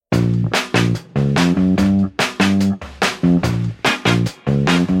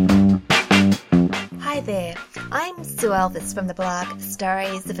Sue Elvis from the blog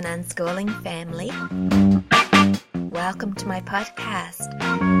Stories of an Unschooling Family. Welcome to my podcast.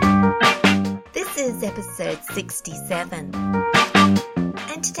 This is episode 67.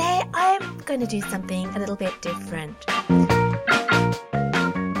 And today I'm going to do something a little bit different.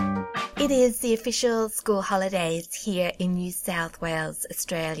 It is the official school holidays here in New South Wales,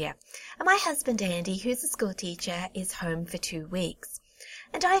 Australia. And my husband Andy, who's a school teacher, is home for 2 weeks.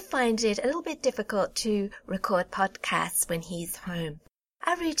 And I find it a little bit difficult to record podcasts when he's home.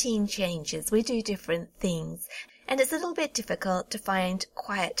 Our routine changes, we do different things, and it's a little bit difficult to find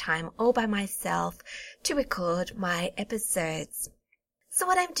quiet time all by myself to record my episodes. So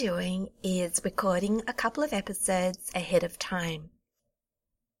what I'm doing is recording a couple of episodes ahead of time.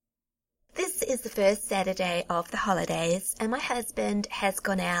 This is the first Saturday of the holidays, and my husband has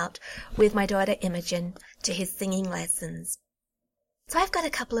gone out with my daughter Imogen to his singing lessons. So I've got a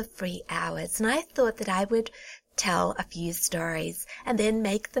couple of free hours, and I thought that I would tell a few stories and then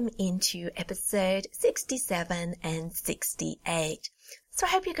make them into episode 67 and 68. So I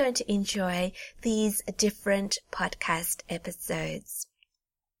hope you're going to enjoy these different podcast episodes.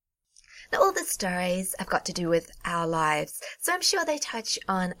 Now, all the stories have got to do with our lives, so I'm sure they touch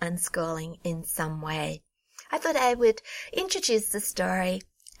on unschooling in some way. I thought I would introduce the story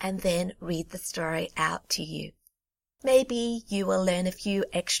and then read the story out to you. Maybe you will learn a few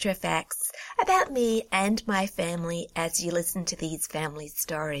extra facts about me and my family as you listen to these family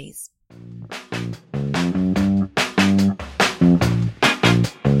stories.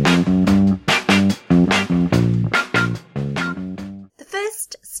 The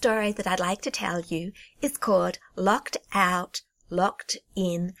first story that I'd like to tell you is called Locked Out, Locked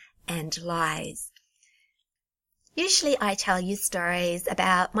In, and Lies. Usually I tell you stories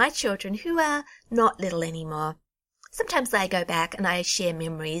about my children who are not little anymore. Sometimes I go back and I share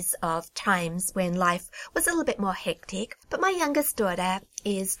memories of times when life was a little bit more hectic, but my youngest daughter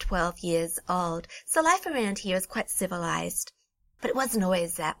is 12 years old, so life around here is quite civilized. But it wasn't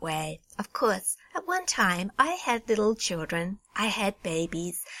always that way. Of course, at one time I had little children, I had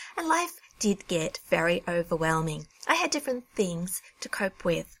babies, and life did get very overwhelming. I had different things to cope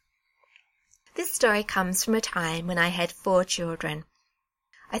with. This story comes from a time when I had 4 children.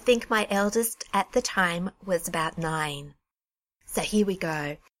 I think my eldest at the time was about 9. So here we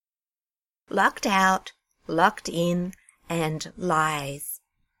go. Locked out, locked in, and lies.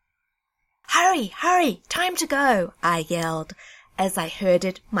 Hurry, hurry, time to go, I yelled as I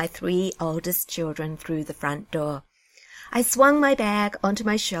herded my 3 oldest children through the front door. I swung my bag onto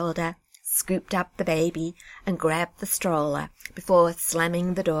my shoulder, scooped up the baby, and grabbed the stroller before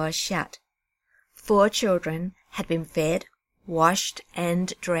slamming the door shut. 4 children had been fed, washed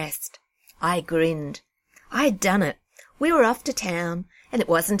and dressed. I grinned. I'd done it. We were off to town, and it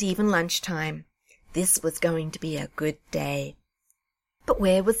wasn't even lunchtime. This was going to be a good day. But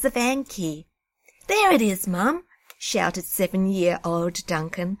where was the van key? There it is, Mum, shouted 7-year-old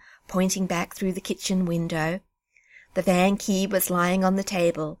Duncan, pointing back through the kitchen window. The van key was lying on the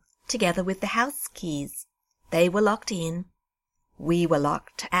table, together with the house keys. They were locked in. We were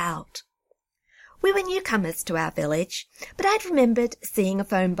locked out. We were newcomers to our village, but I'd remembered seeing a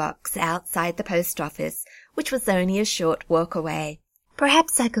phone box outside the post office, which was only a short walk away.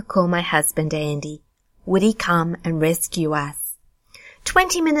 Perhaps I could call my husband Andy. Would he come and rescue us?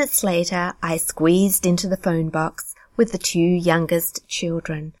 20 minutes later, I squeezed into the phone box with the 2 youngest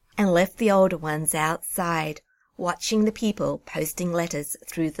children and left the older ones outside, watching the people posting letters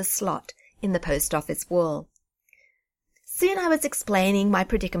through the slot in the post office wall. Soon I was explaining my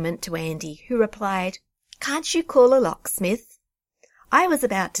predicament to Andy, who replied, "Can't you call a locksmith?" I was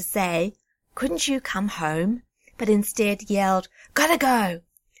about to say, "Couldn't you come home?" but instead yelled, "Gotta go!"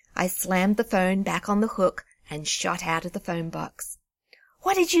 I slammed the phone back on the hook and shot out of the phone box.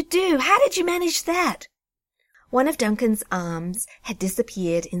 "What did you do? How did you manage that?" One of Duncan's arms had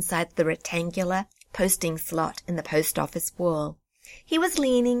disappeared inside the rectangular posting slot in the post office wall. He was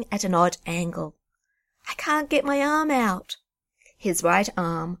leaning at an odd angle. "I can't get my arm out." His right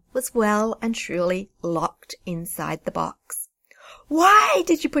arm was well and truly locked inside the box. "Why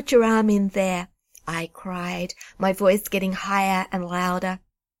did you put your arm in there?" I cried, my voice getting higher and louder.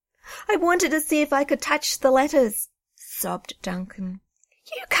 "I wanted to see if I could touch the letters," sobbed Duncan.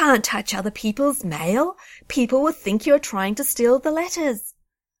 "You can't touch other people's mail. People will think you're trying to steal the letters."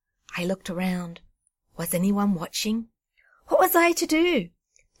 I looked around. Was anyone watching? What was I to do?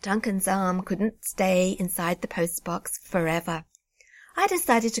 Duncan's arm couldn't stay inside the post box forever. I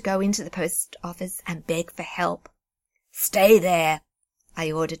decided to go into the post office and beg for help. "Stay there,"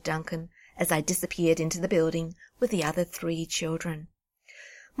 I ordered Duncan as I disappeared into the building with the other 3 children.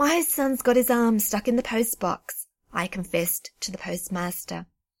 "My son's got his arm stuck in the post box," I confessed to the postmaster.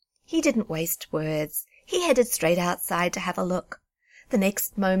 He didn't waste words. He headed straight outside to have a look. The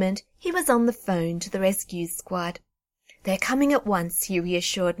next moment he was on the phone to the rescue squad. "They're coming at once," he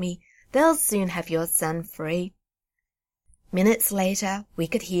reassured me. "They'll soon have your son free." Minutes later we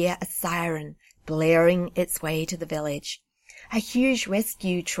could hear a siren blaring its way to the village. A huge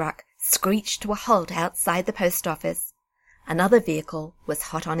rescue truck screeched to a halt outside the post office. Another vehicle was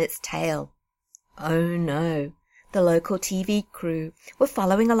hot on its tail. Oh no, the local TV crew were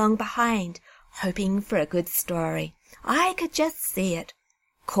following along behind, hoping for a good story. I could just see it.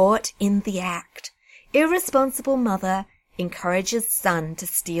 Caught in the act. Irresponsible mother encourages son to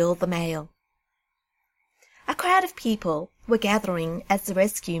steal the mail. A crowd of people were gathering as the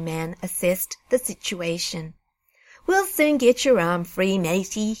rescue man assessed the situation. "We'll soon get your arm free,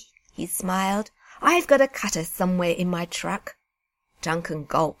 matey," he smiled. "I've got a cutter somewhere in my truck." Duncan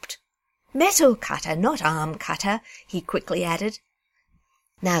gulped. "Metal cutter, not arm cutter," he quickly added.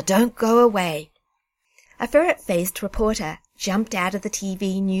 "Now don't go away." A ferret-faced reporter jumped out of the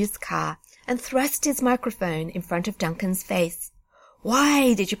TV news car and thrust his microphone in front of Duncan's face.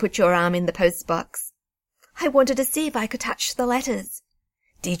 "Why did you put your arm in the post box?" "I wanted to see if I could touch the letters."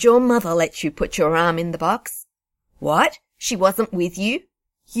 "Did your mother let you put your arm in the box?" "What? She wasn't with you?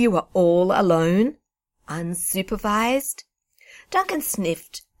 You were all alone? Unsupervised?" Duncan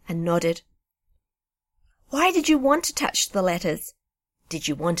sniffed and nodded. "Why did you want to touch the letters? Did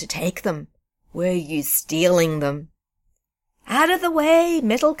you want to take them? Were you stealing them?" "Out of the way,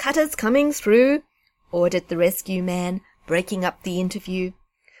 metal cutters coming through," ordered the rescue man, breaking up the interview.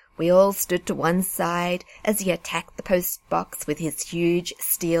 We all stood to one side as he attacked the post box with his huge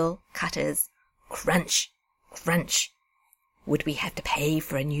steel cutters. Crunch! Crunch! Would we have to pay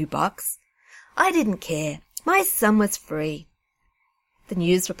for a new box? I didn't care. My son was free. The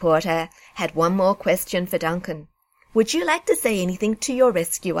news reporter had one more question for Duncan. "Would you like to say anything to your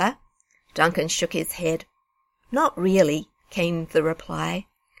rescuer?" Duncan shook his head. "Not really," came the reply.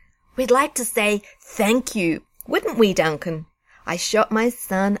 "We'd like to say thank you, wouldn't we, Duncan?" I shot my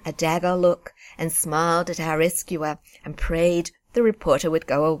son a dagger look and smiled at our rescuer and prayed the reporter would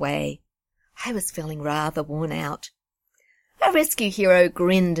go away. I was feeling rather worn out. Our rescue hero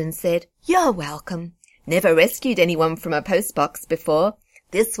grinned and said, "You're welcome. Never rescued anyone from a postbox before.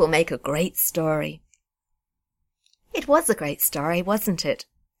 This will make a great story." It was a great story, wasn't it?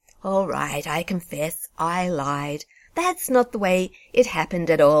 All right, I confess, I lied. That's not the way it happened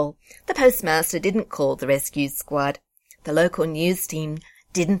at all. The postmaster didn't call the rescue squad. The local news team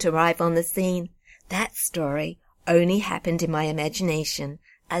didn't arrive on the scene. That story only happened in my imagination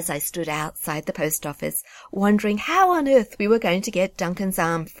as I stood outside the post office, wondering how on earth we were going to get Duncan's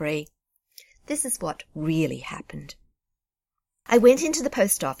arm free. This is what really happened. I went into the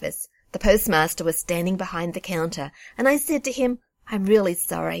post office. The postmaster was standing behind the counter, and I said to him, "I'm really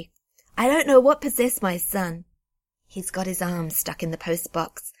sorry. I don't know what possessed my son. He's got his arm stuck in the post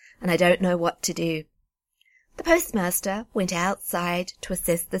box, and I don't know what to do." The postmaster went outside to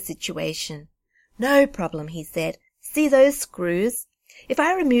assess the situation. "No problem," he said. "See those screws? If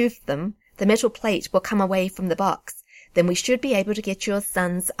I remove them, the metal plate will come away from the box. Then we should be able to get your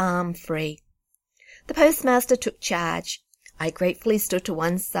son's arm free." The postmaster took charge. I gratefully stood to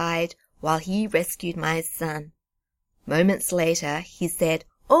one side while he rescued my son. Moments later, he said,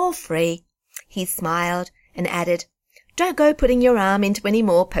 "All free." He smiled and added, "Don't go putting your arm into any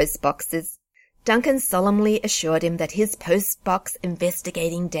more post boxes." Duncan solemnly assured him that his post-box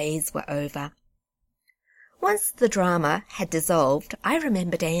investigating days were over. Once the drama had dissolved, I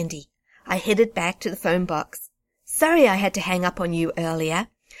remembered Andy. I headed back to the phone box. "Sorry I had to hang up on you earlier.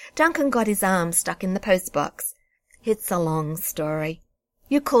 Duncan got his arm stuck in the post-box. It's a long story.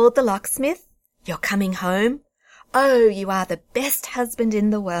 You called the locksmith? You're coming home? Oh, you are the best husband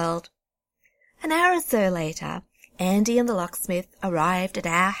in the world." An hour or so later, Andy and the locksmith arrived at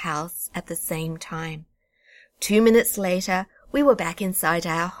our house at the same time. 2 minutes later, we were back inside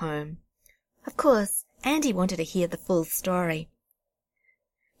our home. Of course, Andy wanted to hear the full story.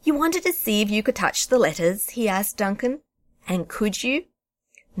 "You wanted to see if you could touch the letters?" he asked Duncan. "And could you?"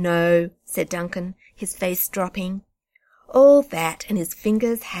 "No," said Duncan, his face dropping. All that, and his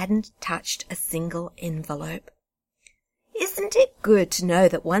fingers hadn't touched a single envelope. Isn't it good to know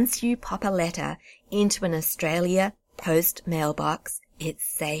that once you pop a letter into an Australia Post mailbox, it's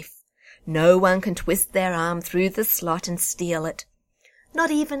safe. No one can twist their arm through the slot and steal it.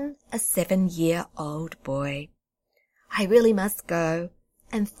 Not even a 7-year-old boy. I really must go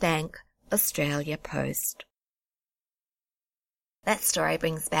and thank Australia Post. That story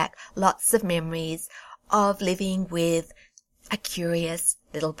brings back lots of memories of living with a curious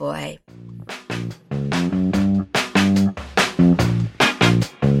little boy.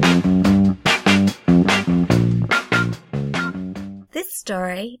 This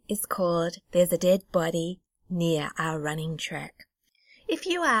story is called There's a Dead Body Near Our Running Track. If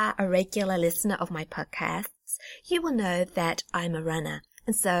you are a regular listener of my podcasts, you will know that I'm a runner,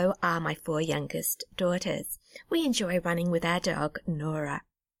 and so are my 4 youngest daughters. We enjoy running with our dog, Nora.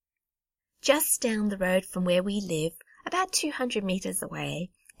 Just down the road from where we live, about 200 meters away,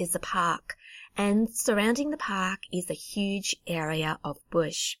 is a park, and surrounding the park is a huge area of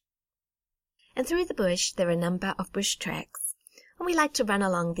bush. And through the bush there are a number of bush tracks, and we like to run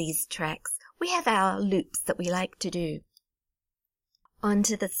along these tracks. We have our loops that we like to do. On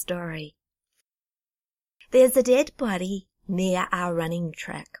to the story. There's a dead body near our running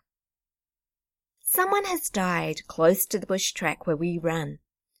track. Someone has died close to the bush track where we run.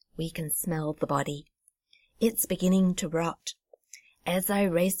 We can smell the body. It's beginning to rot. As I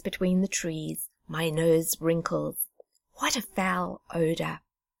race between the trees, my nose wrinkles. What a foul odour.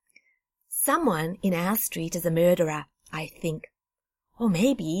 Someone in our street is a murderer, I think. Or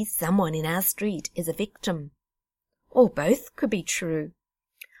maybe someone in our street is a victim. Or both could be true.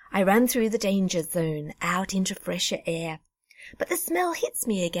 I run through the danger zone, out into fresher air, but the smell hits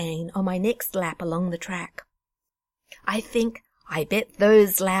me again on my next lap along the track. I bet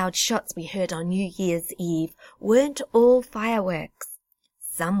those loud shots we heard on New Year's Eve weren't all fireworks.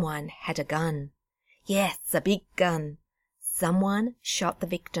 Someone had a gun. Yes, a big gun. Someone shot the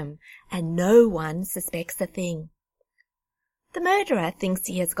victim, and no one suspects a thing. The murderer thinks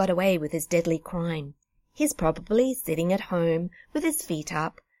he has got away with his deadly crime. He's probably sitting at home with his feet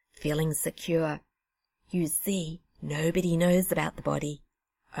up, feeling secure. You see, nobody knows about the body.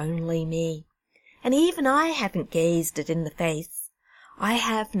 Only me. And even I haven't gazed it in the face. I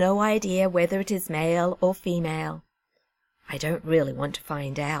have no idea whether it is male or female. I don't really want to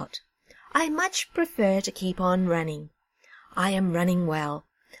find out. I much prefer to keep on running. I am running well.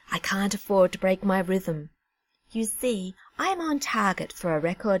 I can't afford to break my rhythm. You see, I am on target for a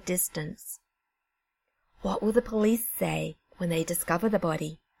record distance. What will the police say when they discover the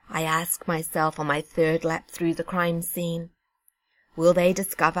body? I ask myself on my 3rd lap through the crime scene. Will they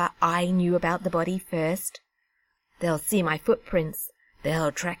discover I knew about the body first? They'll see my footprints.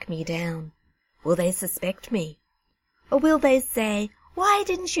 They'll track me down. Will they suspect me? Or will they say, "Why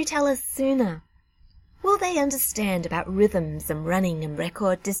didn't you tell us sooner?" Will they understand about rhythms and running and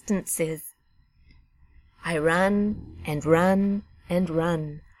record distances? I run and run and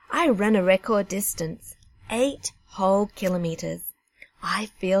run. I run a record distance, 8 whole kilometers. I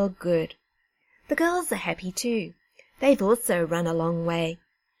feel good. The girls are happy too. They've also run a long way.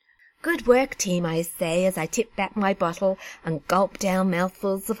 Good work, team, I say as I tip back my bottle and gulp down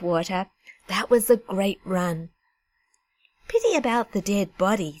mouthfuls of water. That was a great run. Pity about the dead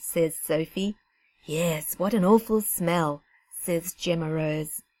body, says Sophie. Yes, what an awful smell, says Gemma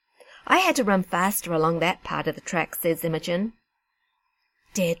Rose. I had to run faster along that part of the track, says Imogen.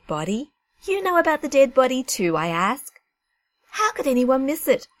 Dead body? You know about the dead body too, I ask. How could anyone miss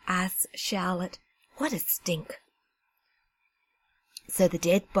it? Asks Charlotte. What a stink. So the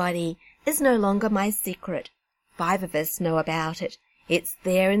dead body is no longer my secret. 5 of us know about it. It's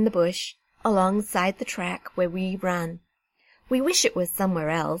there in the bush, alongside the track where we run. We wish it was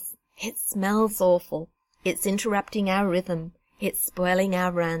somewhere else. It smells awful. It's interrupting our rhythm. It's spoiling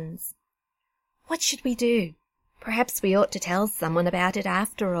our runs. What should we do? Perhaps we ought to tell someone about it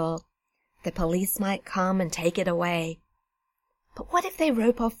after all. The police might come and take it away. But what if they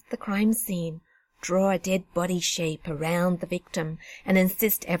rope off the crime scene, draw a dead body shape around the victim, and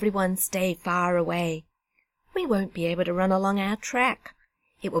insist everyone stay far away? We won't be able to run along our track.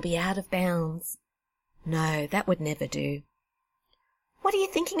 It will be out of bounds. No, that would never do. What are you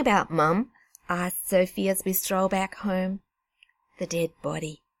thinking about, Mum? Asks Sophie as we stroll back home. The dead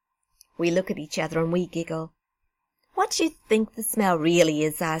body. We look at each other and we giggle. What do you think the smell really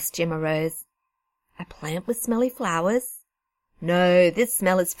is? Asked Gemma Rose. A plant with smelly flowers? No, this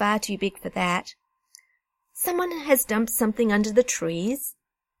smell is far too big for that. Someone has dumped something under the trees?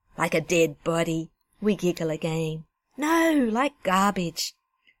 Like a dead body. We giggle again. No, like garbage.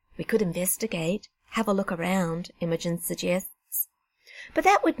 We could investigate, have a look around, Imogen suggests. But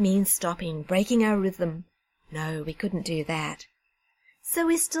that would mean stopping, breaking our rhythm. No, we couldn't do that. So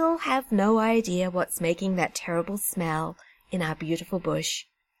we still have no idea what's making that terrible smell in our beautiful bush.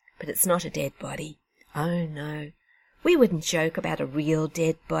 But it's not a dead body. Oh, no. We wouldn't joke about a real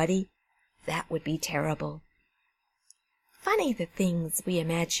dead body. That would be terrible. Funny the things we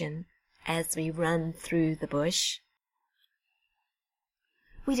imagine as we run through the bush.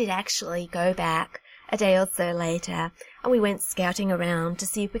 We did actually go back a day or so later, and we went scouting around to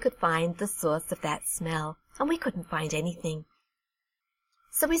see if we could find the source of that smell, and we couldn't find anything.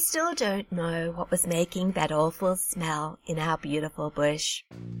 So we still don't know what was making that awful smell in our beautiful bush.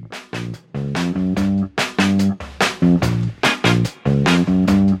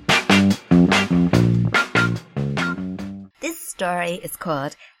 This story is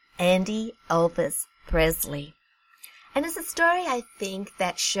called Andy Elvis Presley. And it's a story, I think,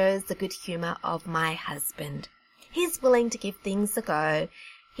 that shows the good humour of my husband. He's willing to give things a go.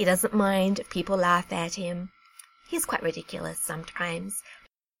 He doesn't mind if people laugh at him. He's quite ridiculous sometimes.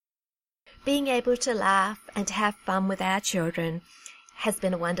 Being able to laugh and to have fun with our children has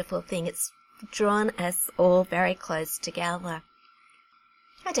been a wonderful thing. It's drawn us all very close together.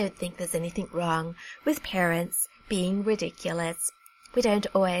 I don't think there's anything wrong with parents being ridiculous. We don't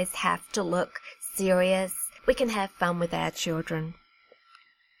always have to look serious. We can have fun with our children.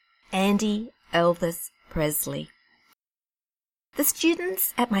 Andy Elvis Presley. The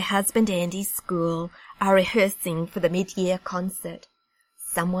students at my husband Andy's school are rehearsing for the mid-year concert.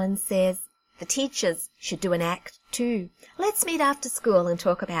 Someone says, the teachers should do an act too. Let's meet after school and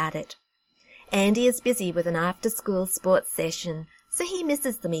talk about it. Andy is busy with an after-school sports session, so he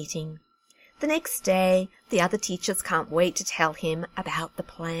misses the meeting. The next day, the other teachers can't wait to tell him about the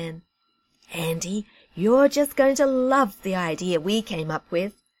plan. Andy, you're just going to love the idea we came up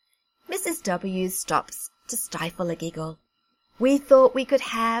with. Mrs. W stops to stifle a giggle. We thought we could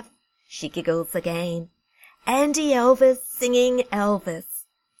have, she giggles again, Andy Elvis singing Elvis.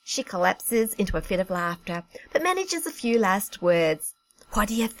 She collapses into a fit of laughter, but manages a few last words. What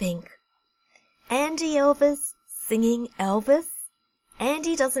do you think? Andy Elvis singing Elvis?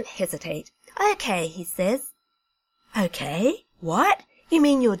 Andy doesn't hesitate. Okay, he says. Okay? What? You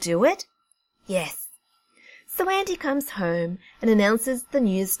mean you'll do it? Yes. So Andy comes home and announces the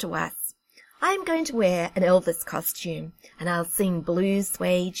news to us. I'm going to wear an Elvis costume, and I'll sing blue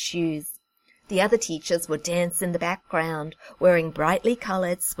suede shoes. The other teachers will dance in the background, wearing brightly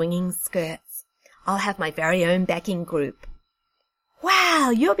coloured swinging skirts. I'll have my very own backing group.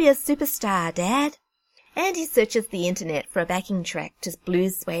 Wow, you'll be a superstar, Dad. Andy searches the internet for a backing track to blue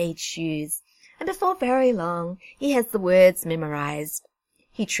suede shoes, and before very long he has the words memorised.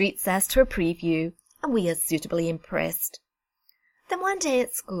 He treats us to a preview, and we are suitably impressed. Then one day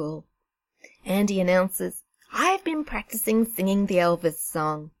at school, Andy announces, I've been practicing singing the Elvis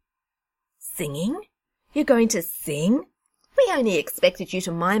song. Singing? You're going to sing? We only expected you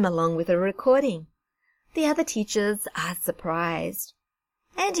to mime along with a recording. The other teachers are surprised.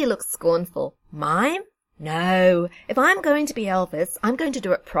 Andy looks scornful. Mime? No, if I'm going to be Elvis, I'm going to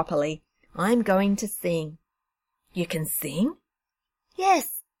do it properly. I'm going to sing. You can sing?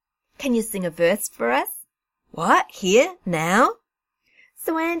 Yes. Can you sing a verse for us? What? Here? Now?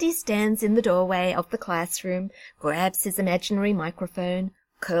 So Andy stands in the doorway of the classroom, grabs his imaginary microphone,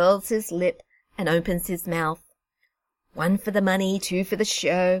 curls his lip, and opens his mouth. 1 for the money, 2 for the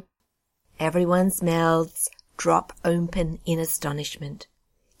show. Everyone's mouths drop open in astonishment.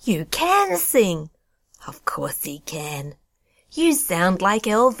 You can sing! Of course he can. You sound like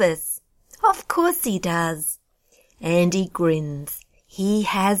Elvis. Of course he does. Andy grins. He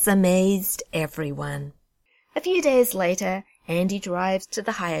has amazed everyone. A few days later, Andy drives to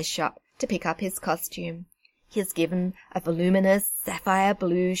the hire shop to pick up his costume. He is given a voluminous sapphire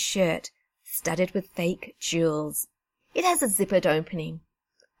blue shirt studded with fake jewels. It has a zippered opening.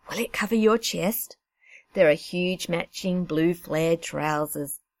 Will it cover your chest? There are huge matching blue flared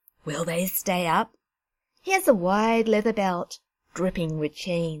trousers. Will they stay up? He has a wide leather belt, dripping with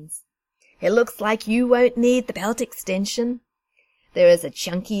chains. It looks like you won't need the belt extension. There is a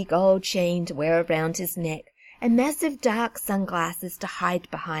chunky gold chain to wear around his neck, and massive dark sunglasses to hide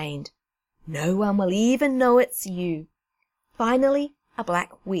behind. No one will even know it's you. Finally, a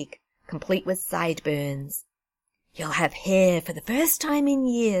black wig, complete with sideburns. You'll have hair for the first time in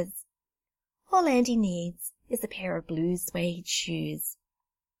years. All Andy needs is a pair of blue suede shoes.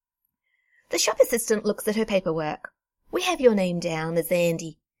 The shop assistant looks at her paperwork. We have your name down as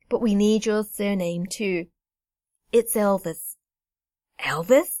Andy, but we need your surname too. It's Elvis.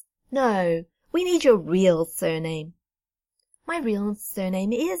 Elvis? No, we need your real surname. My real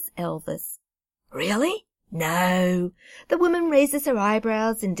surname is Elvis. Really? No. The woman raises her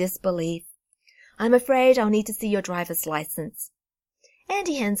eyebrows in disbelief. I'm afraid I'll need to see your driver's license.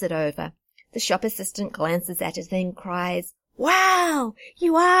 Andy hands it over. The shop assistant glances at it, then cries, Wow!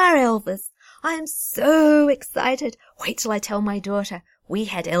 You are Elvis! I am so excited. Wait till I tell my daughter. We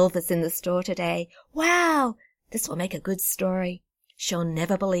had Elvis in the store today. Wow! This will make a good story. She'll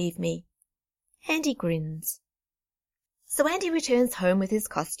never believe me. Andy grins. So Andy returns home with his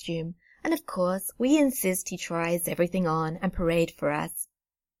costume, and of course we insist he tries everything on and parade for us.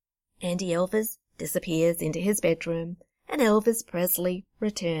 Andy Elvis disappears into his bedroom, and Elvis Presley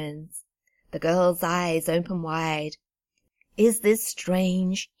returns. The girl's eyes open wide. Is this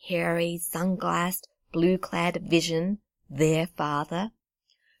strange, hairy, sunglassed, blue-clad vision their father?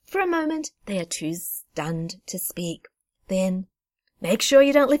 For a moment they are too stunned to speak. Then, "Make sure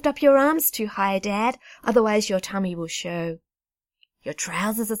you don't lift up your arms too high, Dad, otherwise your tummy will show. Your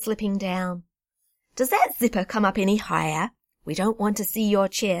trousers are slipping down. Does that zipper come up any higher? We don't want to see your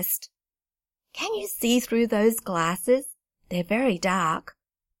chest. Can you see through those glasses? They're very dark.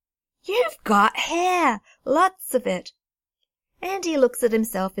 You've got hair, lots of it." Andy looks at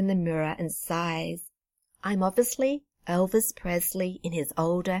himself in the mirror and sighs. I'm obviously Elvis Presley in his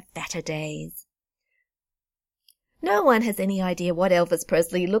older, fatter days. No one has any idea what Elvis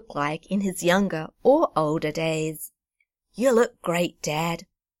Presley looked like in his younger or older days. "You look great, Dad."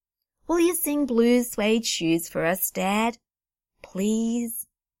 "Will you sing Blues Suede Shoes for us, Dad?" "Please."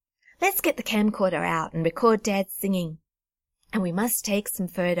 "Let's get the camcorder out and record Dad singing. And we must take some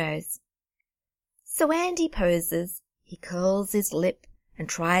photos." So Andy poses. He curls his lip and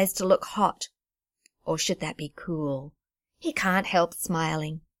tries to look hot. Or should that be cool? He can't help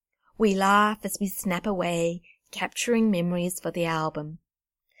smiling. We laugh as we snap away, capturing memories for the album.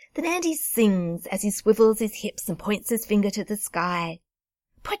 Then Andy sings as he swivels his hips and points his finger to the sky.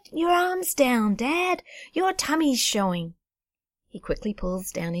 "Put your arms down, Dad. Your tummy's showing." He quickly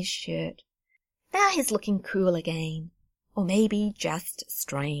pulls down his shirt. Now he's looking cool again, or maybe just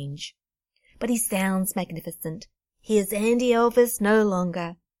strange. But he sounds magnificent. He is Andy Elvis no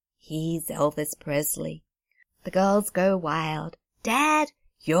longer. He's Elvis Presley. The girls go wild. "Dad,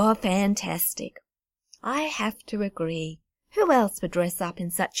 you're fantastic." I have to agree. Who else would dress up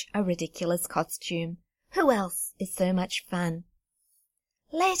in such a ridiculous costume? Who else is so much fun?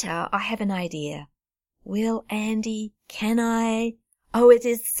 Later I have an idea. Will Andy, can I? Oh, it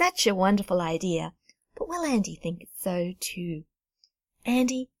is such a wonderful idea. But will Andy think so too?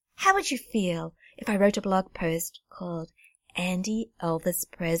 Andy, how would you feel if I wrote a blog post called Andy Elvis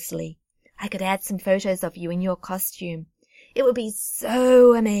Presley? I could add some photos of you in your costume. It would be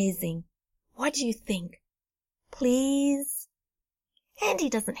so amazing. What do you think? Please? Andy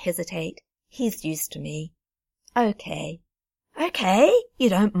doesn't hesitate. He's used to me. Okay. Okay? You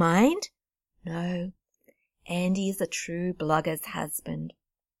don't mind? No. Andy is a true blogger's husband.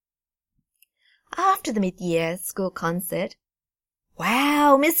 After the mid-year school concert,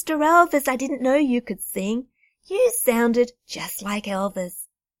 "Wow, Mr. Elvis, I didn't know you could sing. You sounded just like Elvis."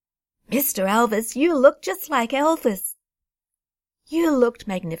 "Mr. Elvis, you look just like Elvis." "You looked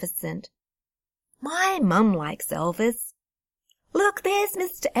magnificent." "My mum likes Elvis." "Look, there's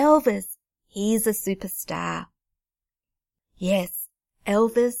Mr. Elvis. He's a superstar." Yes,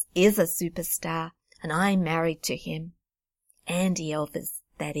 Elvis is a superstar, and I'm married to him. Andy Elvis,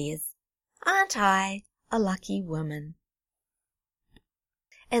 that is. Aren't I a lucky woman?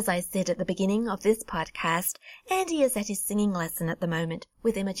 As I said at the beginning of this podcast, Andy is at his singing lesson at the moment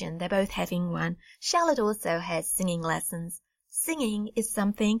with Imogen. They're both having one. Charlotte also has singing lessons. Singing is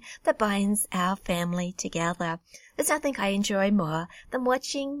something that binds our family together. There's nothing I enjoy more than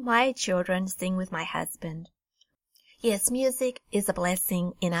watching my children sing with my husband. Yes, music is a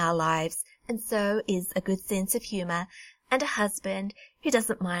blessing in our lives, and so is a good sense of humour and a husband who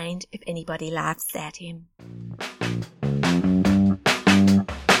doesn't mind if anybody laughs at him.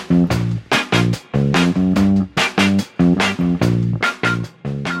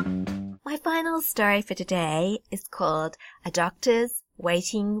 My final story for today is called A Doctor's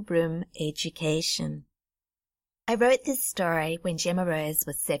Waiting Room Education. I wrote this story when Gemma Rose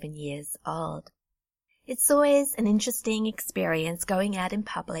was 7 years old. It's always an interesting experience going out in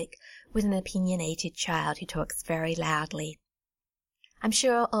public with an opinionated child who talks very loudly. I'm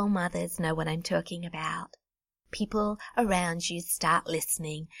sure all mothers know what I'm talking about. People around you start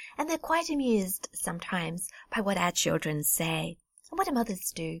listening, and they're quite amused sometimes by what our children say. And what do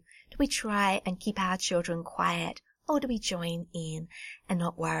mothers do? Do we try and keep our children quiet, or do we join in and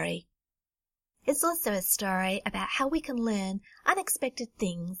not worry? It's also a story about how we can learn unexpected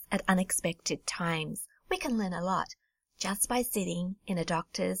things at unexpected times. We can learn a lot just by sitting in a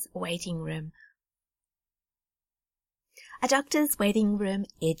doctor's waiting room. A doctor's waiting room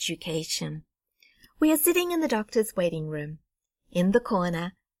education. We are sitting in the doctor's waiting room. In the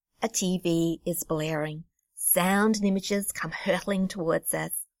corner, a TV is blaring. Sound and images come hurtling towards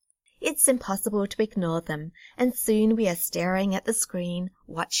us. It's impossible to ignore them, and soon we are staring at the screen,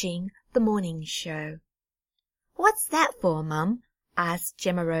 watching the morning show. "What's that for, Mum?" asked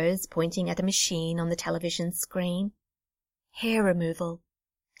Gemma Rose, pointing at a machine on the television screen. "Hair removal."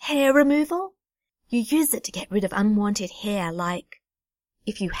 "Hair removal?" "You use it to get rid of unwanted hair, like—"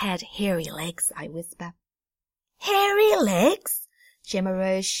 "If you had hairy legs," I whisper. Hairy legs? Gemma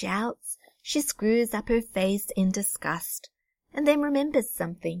Rose shouts. She screws up her face in disgust, and then remembers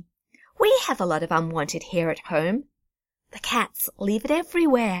something. We have a lot of unwanted hair at home. The cats leave it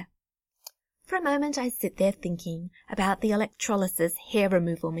everywhere. For a moment I sit there thinking about the electrolysis hair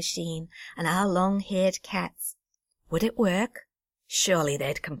removal machine and our long-haired cats. Would it work? Surely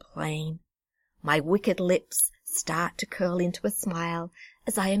they'd complain. My wicked lips start to curl into a smile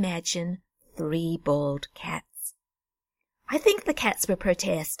as I imagine 3 bald cats. I think the cats will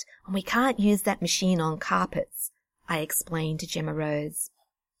protest, and we can't use that machine on carpets, I explain to Gemma Rose.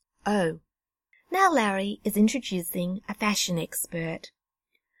 Oh, now Larry is introducing a fashion expert.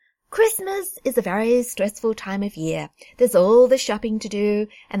 Christmas is a very stressful time of year. There's all the shopping to do,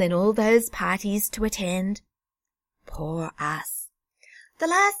 and then all those parties to attend. Poor us. The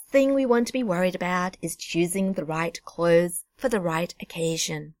last thing we want to be worried about is choosing the right clothes for the right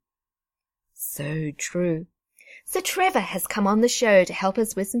occasion. So true. So Trevor has come on the show to help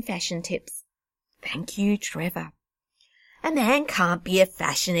us with some fashion tips. Thank you, Trevor. A man can't be a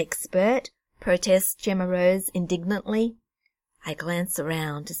fashion expert, protests Gemma Rose indignantly. I glance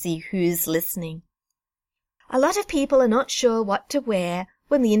around to see who's listening. A lot of people are not sure what to wear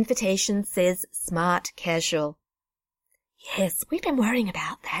when the invitation says smart casual. Yes, we've been worrying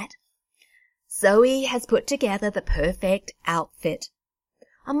about that. Zoe has put together the perfect outfit.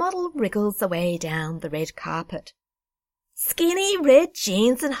 A model wriggles away down the red carpet. Skinny red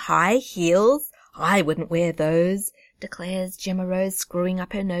jeans and high heels? I wouldn't wear those, declares Gemma Rose, screwing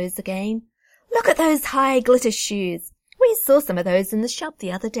up her nose again. Look at those high glitter shoes. We saw some of those in the shop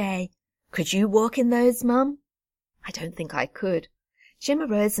the other day. Could you walk in those, Mum? I don't think I could. Gemma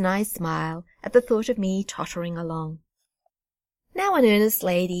Rose and I smile at the thought of me tottering along. Now an earnest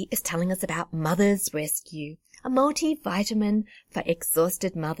lady is telling us about Mother's Rescue, a multivitamin for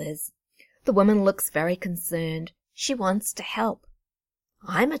exhausted mothers. The woman looks very concerned. She wants to help.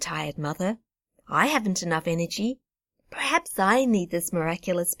 I'm a tired mother. I haven't enough energy. Perhaps I need this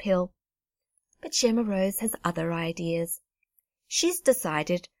miraculous pill. But Gemma Rose has other ideas. She's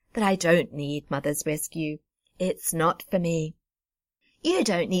decided that I don't need Mother's Rescue. It's not for me. You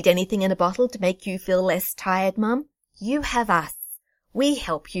don't need anything in a bottle to make you feel less tired, Mum. You have us. We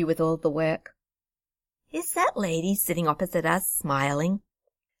help you with all the work. Is that lady sitting opposite us smiling?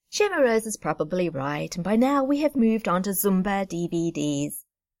 Gemma Rose is probably right, and by now we have moved on to Zumba DVDs.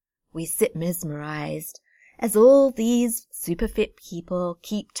 We sit mesmerized as all these super fit people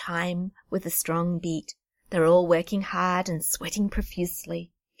keep time with a strong beat. They're all working hard and sweating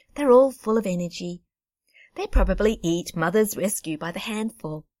profusely. They're all full of energy. They probably eat Mother's Rescue by the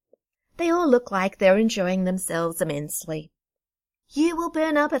handful. They all look like they're enjoying themselves immensely. You will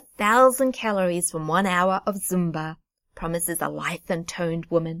burn up 1,000 calories from 1 hour of Zumba, promises a lithe and toned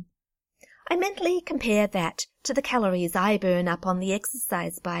woman. I mentally compare that to the calories I burn up on the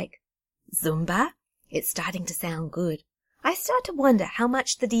exercise bike. Zumba? It's starting to sound good. I start to wonder how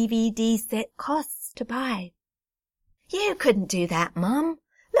much the DVD set costs to buy. You couldn't do that, Mum.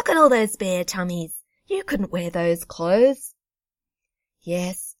 Look at all those bare tummies. You couldn't wear those clothes.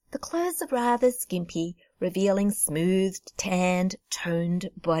 Yes, the clothes are rather skimpy, revealing smoothed, tanned, toned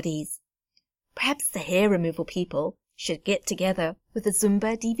bodies. Perhaps the hair removal people should get together with the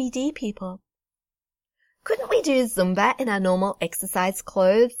Zumba DVD people. Couldn't we do Zumba in our normal exercise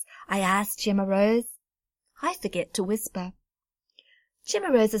clothes? I asked Gemma Rose. I forget to whisper.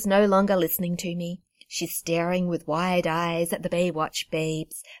 Gemma Rose is no longer listening to me. She's staring with wide eyes at the Baywatch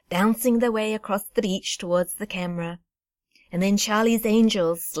babes, bouncing their way across the beach towards the camera. And then Charlie's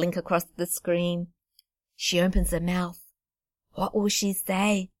Angels slink across the screen. She opens her mouth. What will she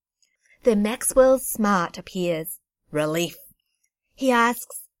say? Then Maxwell Smart appears. Relief. He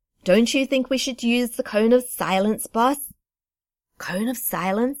asks, don't you think we should use the cone of silence, boss? Cone of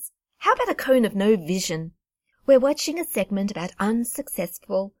silence? How about a cone of no vision? We're watching a segment about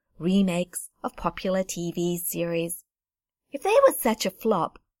unsuccessful remakes of popular TV series. If they were such a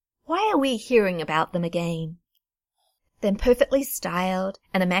flop, why are we hearing about them again? Then perfectly styled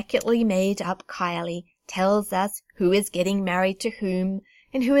and immaculately made up Kylie tells us who is getting married to whom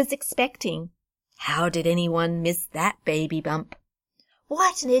and who is expecting. How did anyone miss that baby bump?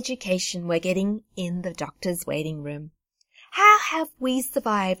 What an education we're getting in the doctor's waiting room. How have we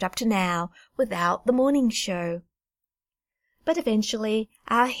survived up to now without the morning show? But eventually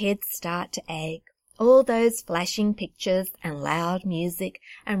our heads start to ache. All those flashing pictures and loud music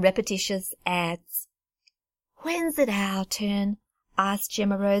and repetitious ads. When's it our turn? Asked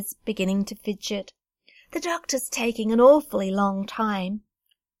Gemma Rose, beginning to fidget. The doctor's taking an awfully long time.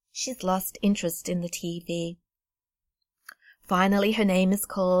 She's lost interest in the TV. Finally her name is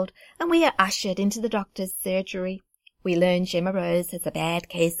called, and we are ushered into the doctor's surgery. We learn Gemma Rose has a bad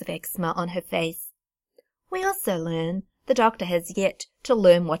case of eczema on her face. We also learn the doctor has yet to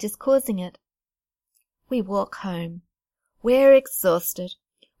learn what is causing it. We walk home. We're exhausted.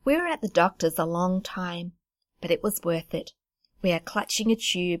 We were at the doctor's a long time, but it was worth it. We are clutching a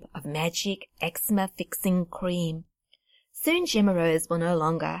tube of magic eczema-fixing cream. Soon Gemma Rose will no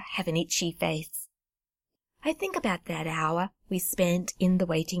longer have an itchy face. I think about that hour we spent in the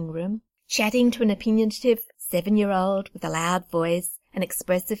waiting room, chatting to an opinionative 7-year-old with a loud voice and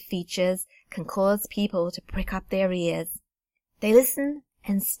expressive features can cause people to prick up their ears. They listen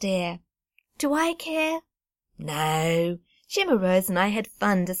and stare. Do I care? No. Gemma Rose and I had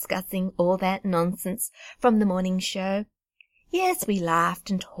fun discussing all that nonsense from the morning show. Yes, we laughed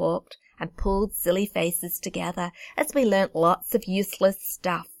and talked and pulled silly faces together as we learnt lots of useless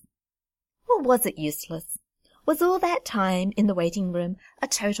stuff. Or was it useless? Was all that time in the waiting room a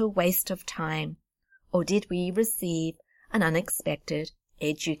total waste of time? Or did we receive an unexpected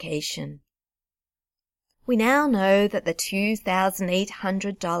education? We now know that the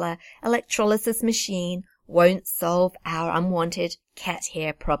 $2,800 electrolysis machine won't solve our unwanted cat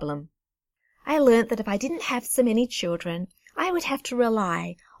hair problem. I learnt that if I didn't have so many children, I would have to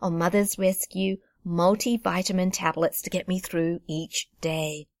rely on Mother's Rescue multivitamin tablets to get me through each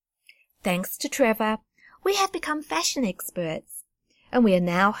day. Thanks to Trevor, we have become fashion experts, and we are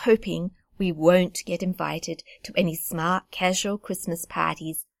now hoping we won't get invited to any smart casual Christmas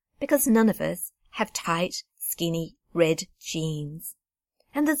parties because none of us have tight, skinny, red jeans.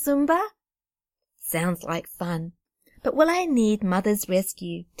 And the Zumba? Sounds like fun, but will I need Mother's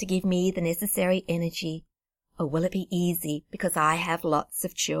Rescue to give me the necessary energy, or will it be easy because I have lots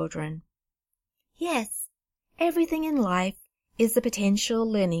of children? Yes, everything in life is a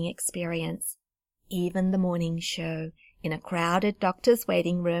potential learning experience, even the morning show in a crowded doctor's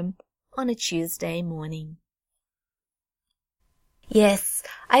waiting room on a Tuesday morning. Yes,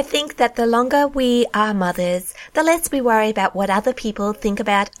 I think that the longer we are mothers, the less we worry about what other people think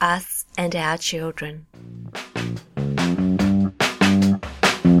about us and our children.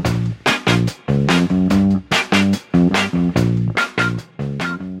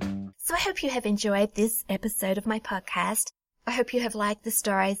 So I hope you have enjoyed this episode of my podcast. I hope you have liked the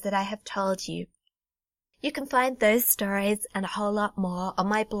stories that I have told you. You can find those stories and a whole lot more on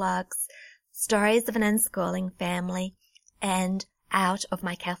my blogs, Stories of an Unschooling Family and Out of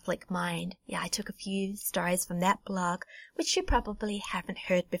My Catholic Mind. Yeah, I took a few stories from that blog, which you probably haven't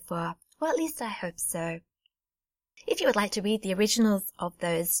heard before, or at least I hope so. If you would like to read the originals of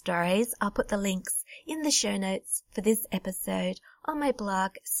those stories, I'll put the links in the show notes for this episode on my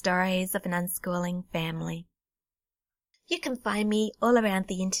blog, Stories of an Unschooling Family. You can find me all around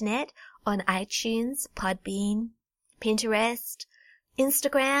the internet on iTunes, Podbean, Pinterest,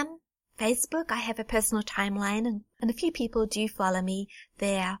 Instagram, Facebook. I have a personal timeline and a few people do follow me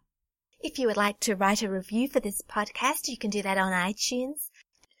there. If you would like to write a review for this podcast, you can do that on iTunes.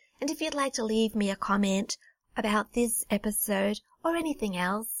 And if you'd like to leave me a comment about this episode or anything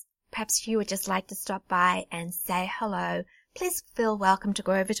else, perhaps you would just like to stop by and say hello, please feel welcome to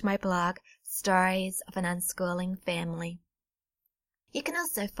go over to my blog, Stories of an Unschooling Family. You can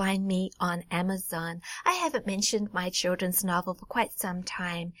also find me on Amazon. I haven't mentioned my children's novel for quite some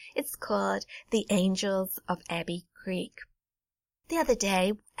time. It's called The Angels of Abbey Creek. The other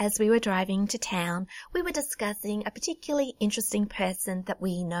day, as we were driving to town, we were discussing a particularly interesting person that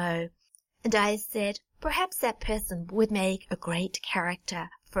we know. And I said, perhaps that person would make a great character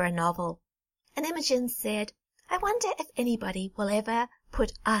for a novel. And Imogen said, I wonder if anybody will ever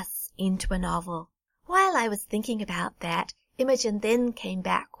put us into a novel. While I was thinking about that, Imogen then came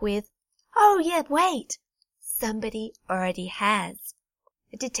back with, oh yeah, wait, somebody already has.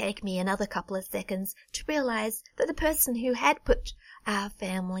 It did take me another couple of seconds to realize that the person who had put our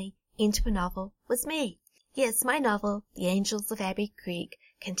family into a novel was me. Yes, my novel, The Angels of Abbey Creek,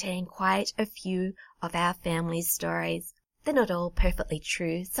 contained quite a few of our family's stories. They're not all perfectly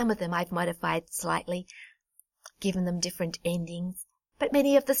true. Some of them I've modified slightly, given them different endings. But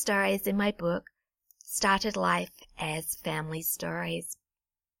many of the stories in my book started life as family stories.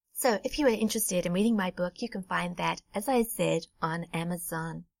 So if you are interested in reading my book, you can find that, as I said, on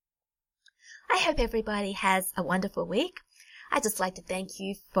Amazon. I hope everybody has a wonderful week. I'd just like to thank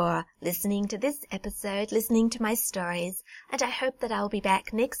you for listening to this episode, listening to my stories, and I hope that I'll be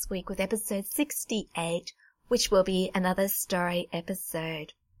back next week with episode 68, which will be another story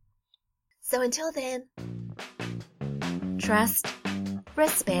episode. So until then, trust,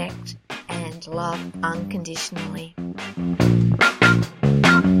 respect, and love unconditionally.